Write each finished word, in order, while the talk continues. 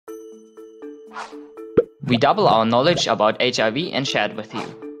We double our knowledge about HIV and share it with you.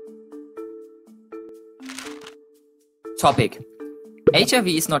 Topic: HIV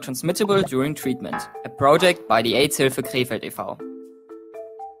is not transmittable during treatment, a project by the AIDS-Hilfe Krefeld e.V.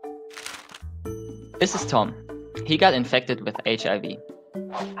 This is Tom. He got infected with HIV.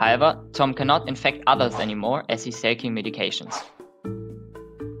 However, Tom cannot infect others anymore as he's taking medications.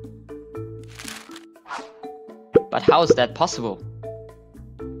 But how is that possible?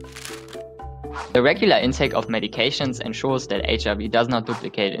 The regular intake of medications ensures that HIV does not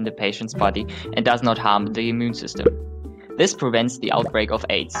duplicate in the patient's body and does not harm the immune system. This prevents the outbreak of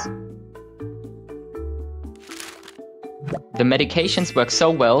AIDS. The medications work so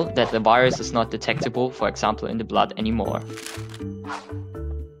well that the virus is not detectable, for example, in the blood anymore.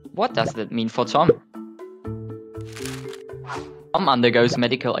 What does that mean for Tom? Tom undergoes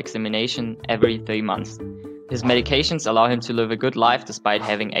medical examination every 3 months. His medications allow him to live a good life despite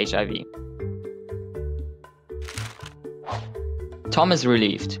having HIV. Tom is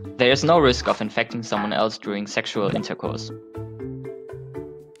relieved. There is no risk of infecting someone else during sexual intercourse.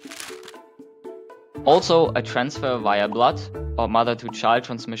 Also, a transfer via blood or mother-to-child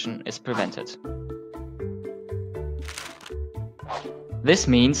transmission is prevented. This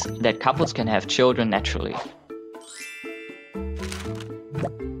means that couples can have children naturally.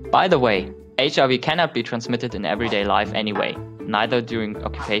 By the way, HIV cannot be transmitted in everyday life anyway, neither during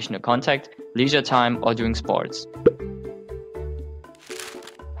occupational contact, leisure time, or during sports.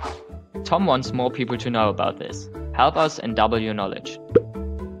 Tom wants more people to know about this. Help us and double your knowledge.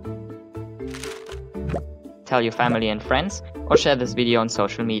 Tell your family and friends, or share this video on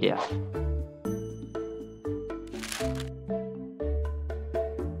social media.